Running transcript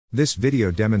This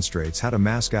video demonstrates how to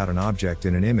mask out an object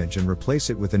in an image and replace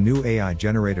it with a new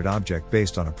AI-generated object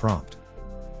based on a prompt.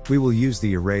 We will use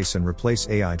the Erase and Replace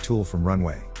AI tool from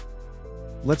Runway.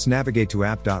 Let's navigate to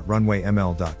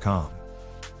app.runwayml.com.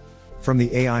 From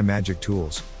the AI Magic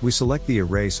Tools, we select the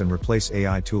Erase and Replace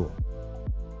AI tool.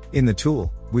 In the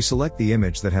tool, we select the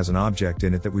image that has an object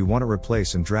in it that we want to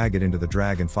replace and drag it into the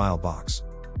Drag and File box.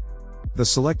 The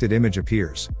selected image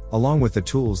appears, along with the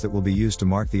tools that will be used to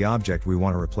mark the object we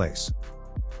want to replace.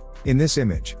 In this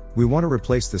image, we want to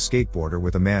replace the skateboarder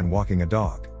with a man walking a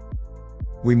dog.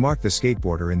 We mark the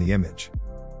skateboarder in the image.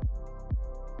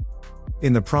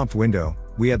 In the prompt window,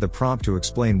 we add the prompt to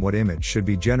explain what image should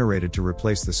be generated to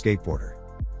replace the skateboarder.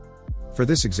 For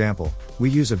this example, we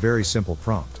use a very simple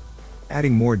prompt.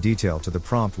 Adding more detail to the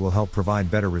prompt will help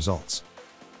provide better results.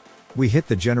 We hit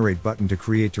the Generate button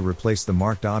to replace the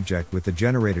marked object with the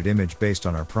generated image based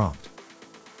on our prompt.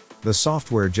 The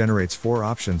software generates 4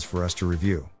 options for us to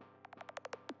review.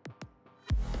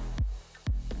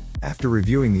 After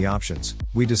reviewing the options,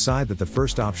 we decide that the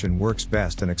first option works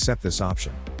best and accept this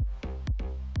option.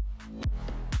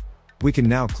 We can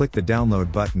now click the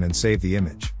Download button and save the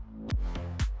image.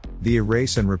 The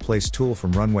Erase and Replace tool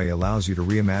from Runway allows you to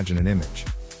reimagine an image.